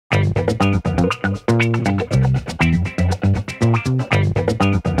Hi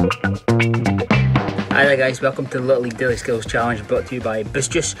there guys, welcome to the Little League Daily Skills Challenge brought to you by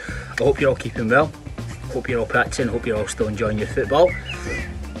Boost Juice. I hope you're all keeping well, hope you're all practicing, hope you're all still enjoying your football.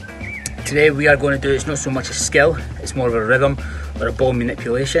 Today we are going to do, it's not so much a skill, it's more of a rhythm or a ball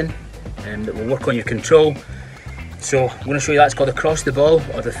manipulation that will work on your control. So I'm going to show you that's called across the ball,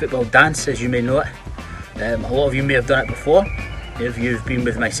 or the football dance as you may know it. A lot of you may have done it before, if you've been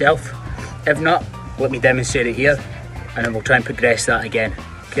with myself. If not, let me demonstrate it here and then we'll try and progress that again.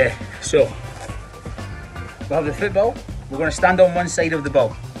 Okay, so we have the football, we're going to stand on one side of the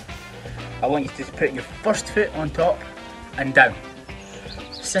ball. I want you to put your first foot on top and down.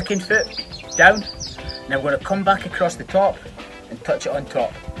 Second foot down. Now we're going to come back across the top and touch it on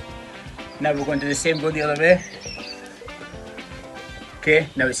top. Now we're going to do the same, go the other way. Okay,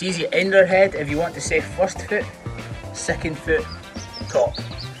 now it's easy in our head if you want to say first foot, second foot, top.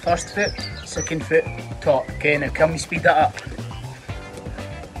 First foot, second foot, top. Okay, now can we speed that up?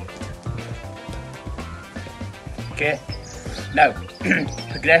 Okay, now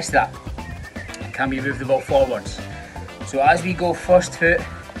progress that. Can we move the ball forwards? So as we go first foot,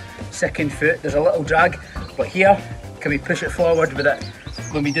 second foot, there's a little drag, but here, can we push it forward with it?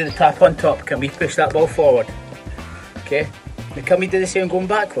 When we do the tap on top, can we push that ball forward? Okay, now can we do the same going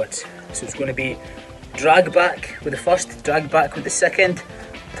backwards? So it's going to be drag back with the first, drag back with the second,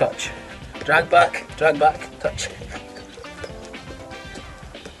 touch. Drag back, touch.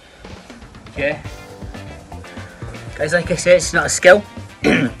 Okay. Guys, like I said, it's not a skill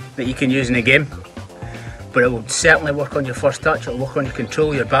that you can use in a game, but it will certainly work on your first touch, it'll work on your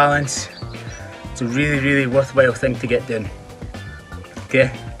control, your balance. It's a really worthwhile thing to get done.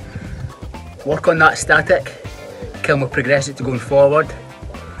 Okay, work on that static, can we progress it to going forward?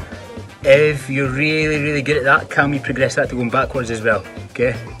 If you're really good at that, can we progress that to going backwards as well?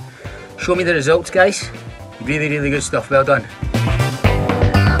 Okay, show me the results guys, really good stuff, well done.